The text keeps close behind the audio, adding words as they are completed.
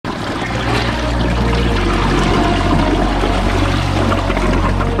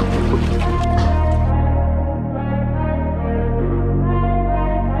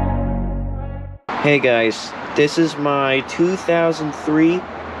Hey guys, this is my 2003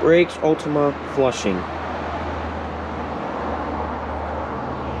 Briggs Altima flushing.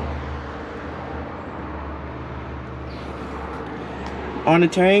 On the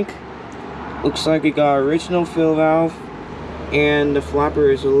tank, looks like it got original fill valve, and the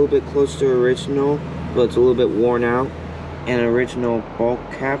flapper is a little bit close to original, but it's a little bit worn out, and original bulk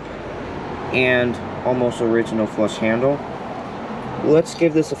cap, and almost original flush handle. Let's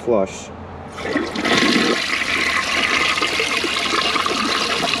give this a flush.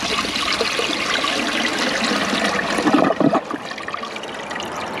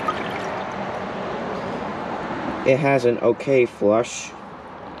 It has an okay flush.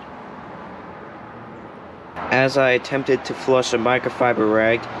 As I attempted to flush a microfiber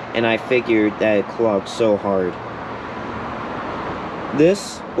rag, and I figured that it clogged so hard.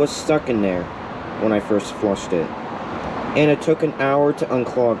 This was stuck in there when I first flushed it, and it took an hour to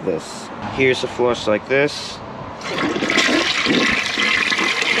unclog this. Here's a flush like this.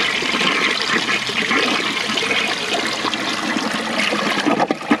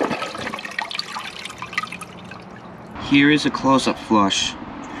 Here is a close-up flush.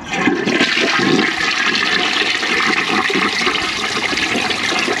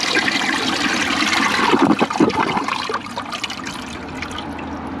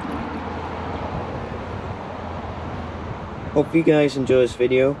 Hope you guys enjoy this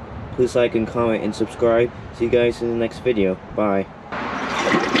video. Please like and comment and subscribe. See you guys in the next video. Bye.